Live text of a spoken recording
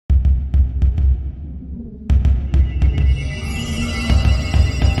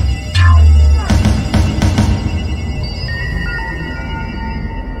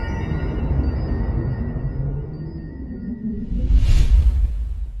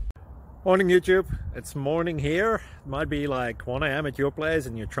Morning YouTube, it's morning here. It might be like 1 a.m. at your place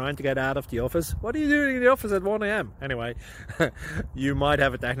and you're trying to get out of the office. What are you doing in the office at 1 a.m? Anyway, you might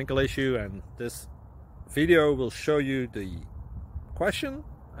have a technical issue and this video will show you the question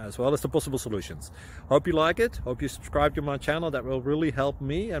as well as the possible solutions. Hope you like it, hope you subscribe to my channel. That will really help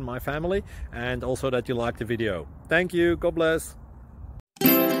me and my family, and also that you like the video. Thank you, God bless.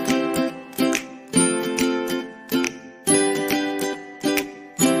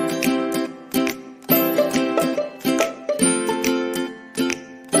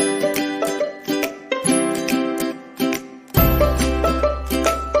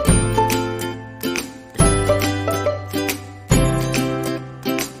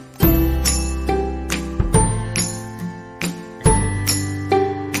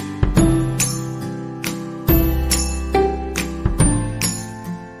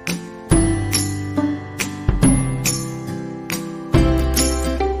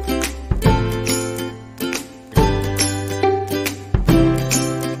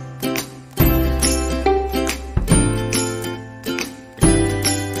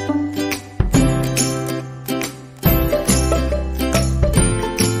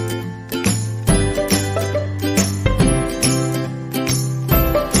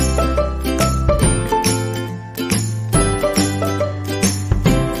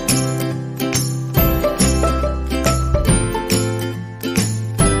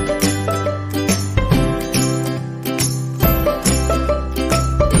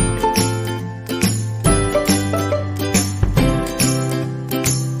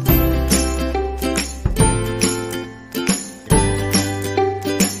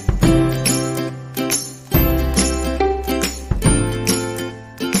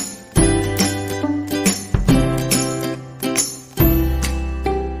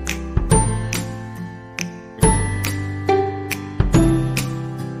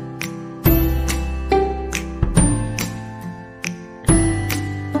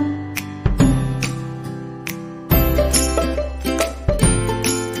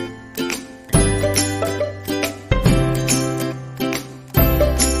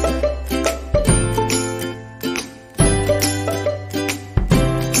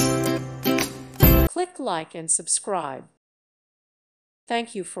 Click like and subscribe.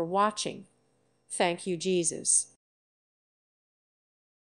 Thank you for watching. Thank you, Jesus.